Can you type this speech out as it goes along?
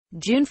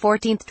June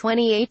 14,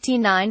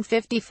 2018,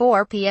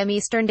 9:54 p.m.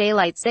 Eastern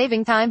Daylight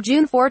Saving Time.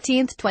 June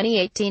 14,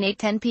 2018,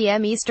 8:10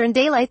 p.m. Eastern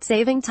Daylight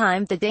Saving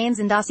Time. The Danes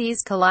and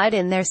Aussies collide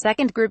in their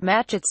second group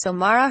match at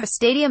Somara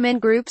Stadium in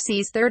Group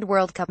C's third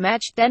World Cup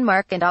match.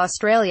 Denmark and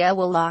Australia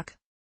will lock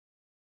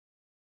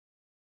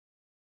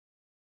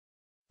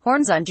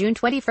horns on June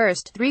 21,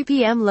 3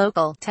 p.m.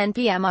 local, 10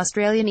 p.m.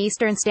 Australian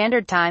Eastern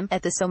Standard Time,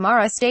 at the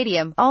Somara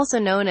Stadium, also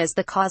known as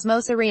the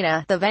Cosmos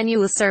Arena. The venue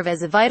will serve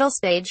as a vital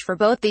stage for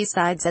both these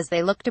sides as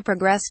they look to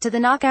progress to the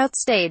knockout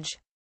stage.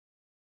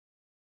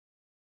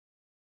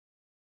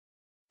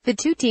 The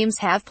two teams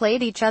have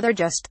played each other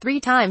just 3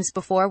 times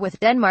before, with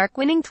Denmark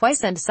winning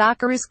twice and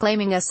Socceroos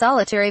claiming a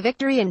solitary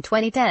victory in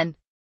 2010.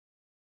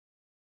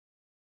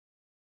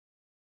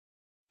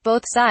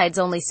 Both sides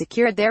only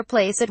secured their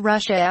place at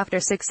Russia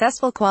after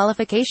successful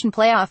qualification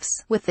playoffs,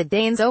 with the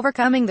Danes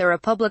overcoming the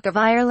Republic of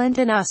Ireland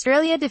and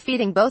Australia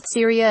defeating both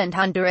Syria and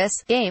Honduras.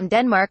 Game: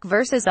 Denmark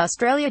vs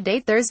Australia.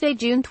 Date: Thursday,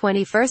 June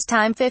 21.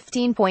 Time: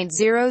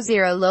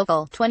 15:00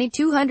 local,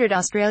 2200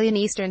 Australian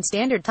Eastern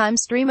Standard Time.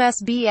 Stream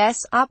SBS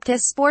Optus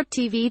Sport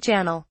TV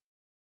channel.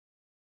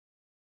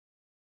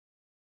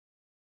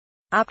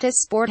 Optus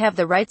Sport have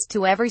the rights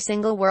to every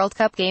single World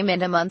Cup game,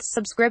 and a month's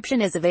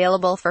subscription is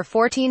available for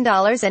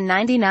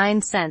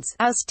 $14.99.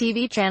 House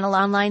TV channel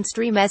online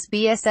stream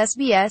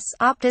SBS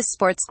Optus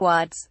Sport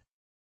Squads.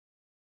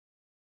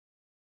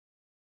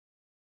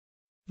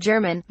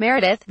 German: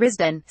 Meredith,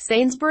 Risdon,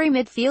 Sainsbury.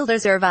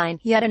 Midfielders: Irvine,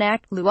 Jedinak,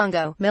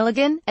 Luongo,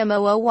 Milligan,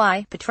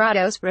 Mooy,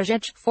 Petrados,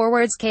 Rajic.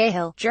 Forwards: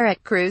 Cahill,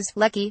 Jurek, Cruz,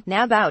 Lecky,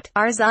 Nabout,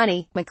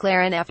 Arzani,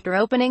 McLaren. After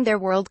opening their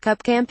World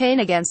Cup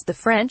campaign against the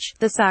French,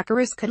 the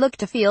Socceroos could look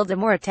to field a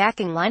more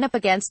attacking lineup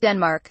against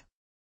Denmark.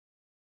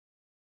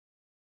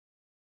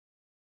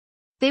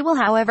 They will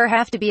however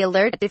have to be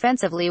alert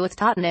defensively, with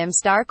Tottenham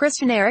star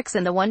Christian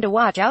Eriksen the one to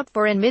watch out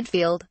for in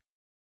midfield.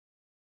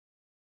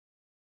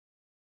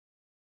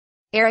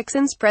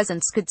 Eriksen's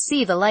presence could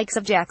see the likes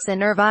of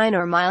Jackson Irvine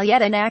or Mile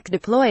Jedinak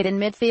deployed in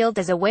midfield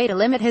as a way to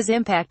limit his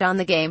impact on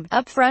the game.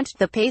 Up front,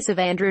 the pace of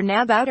Andrew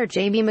Nabout or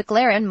Jamie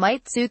McLaren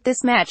might suit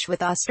this match,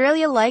 with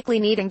Australia likely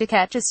needing to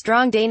catch a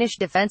strong Danish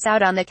defence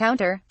out on the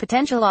counter.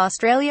 Potential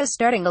Australia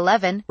starting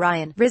 11: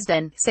 Ryan,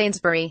 Risdon,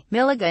 Sainsbury,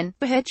 Milligan,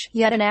 Bahic,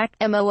 Jedinak,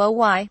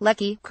 Mooy,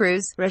 Lecky,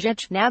 Cruz,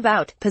 Rajic,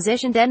 Nabout.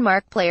 Position: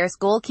 Denmark players: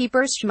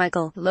 goalkeepers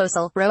Schmeichel,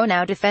 Losel,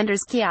 Ronau.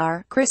 Defenders: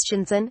 Kjær,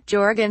 Christensen,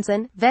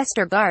 Jorgensen,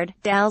 Vestergaard,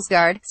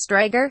 Dalsgaard,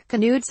 Striker,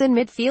 Knudsen.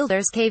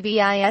 Midfielders: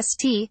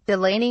 Kvist,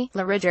 Delaney,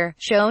 Larriger,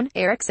 Schoen,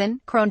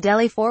 Eriksen,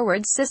 Crondelli.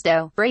 Forwards: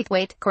 Sisto,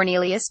 Braithwaite,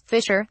 Cornelius,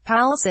 Fischer,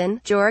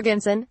 Paulsen,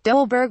 Jorgensen,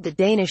 Dolberg. The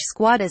Danish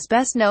squad is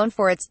best known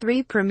for its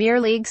 3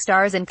 Premier League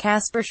stars in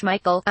Kasper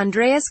Schmeichel,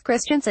 Andreas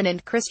Christensen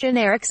and Christian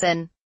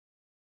Eriksen.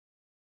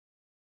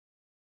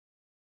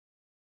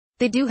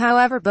 They do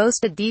however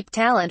boast a deep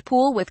talent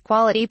pool, with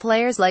quality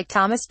players like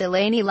Thomas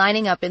Delaney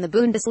lining up in the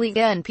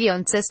Bundesliga and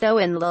Pione Sisto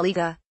in La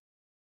Liga.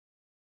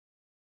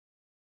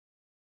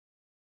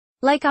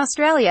 Like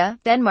Australia,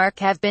 Denmark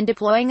have been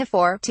deploying a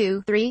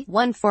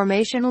 4-2-3-1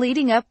 formation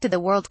leading up to the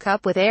World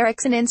Cup, with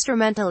Eriksen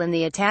instrumental in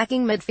the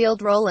attacking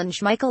midfield role and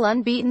Schmeichel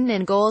unbeaten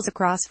in goals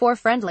across 4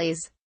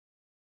 friendlies.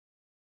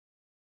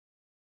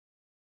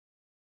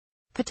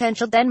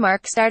 Potential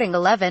Denmark starting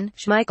 11: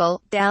 Schmeichel,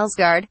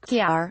 Dalsgaard,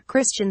 Kjær,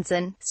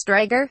 Christensen,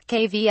 Striker,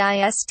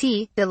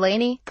 Kvist,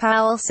 Delaney,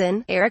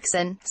 Paulsen,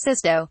 Eriksen,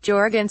 Sisto,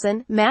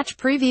 Jorgensen. Match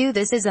preview: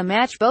 this is a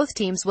match both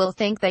teams will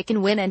think they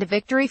can win, and a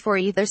victory for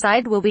either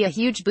side will be a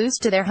huge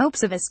boost to their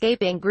hopes of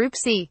escaping Group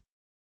C.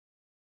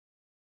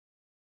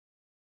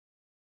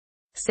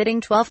 Sitting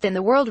 12th in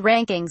the world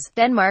rankings,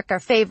 Denmark are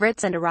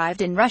favourites and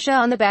arrived in Russia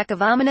on the back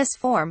of ominous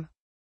form.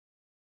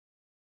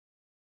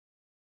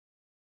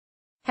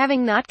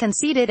 Having not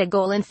conceded a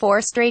goal in 4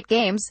 straight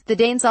games, the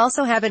Danes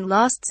also haven't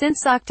lost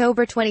since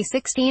October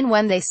 2016,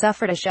 when they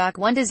suffered a shock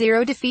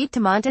 1-0 defeat to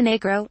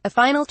Montenegro. A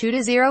final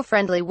 2-0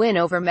 friendly win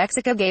over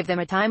Mexico gave them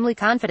a timely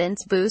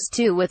confidence boost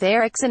too, with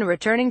Eriksen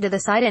returning to the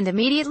side and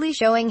immediately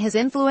showing his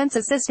influence,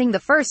 assisting the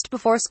first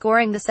before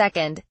scoring the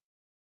second.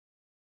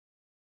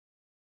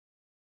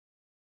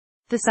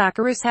 The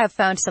Socceroos have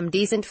found some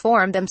decent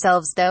form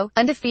themselves though,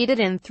 undefeated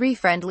in 3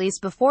 friendlies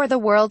before the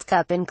World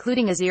Cup,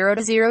 including a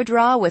 0-0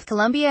 draw with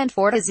Colombia and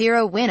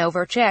 4-0 win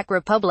over Czech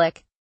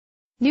Republic.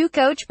 New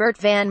coach Bert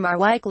van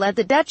Marwijk led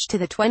the Dutch to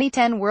the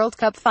 2010 World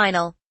Cup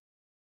final,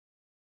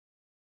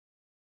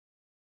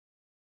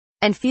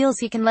 and feels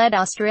he can lead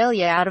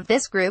Australia out of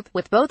this group,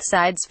 with both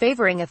sides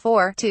favouring a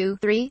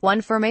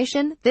 4-2-3-1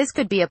 formation. This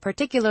could be a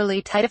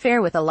particularly tight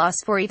affair, with a loss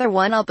for either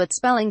one all but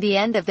spelling the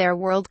end of their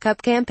World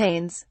Cup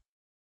campaigns.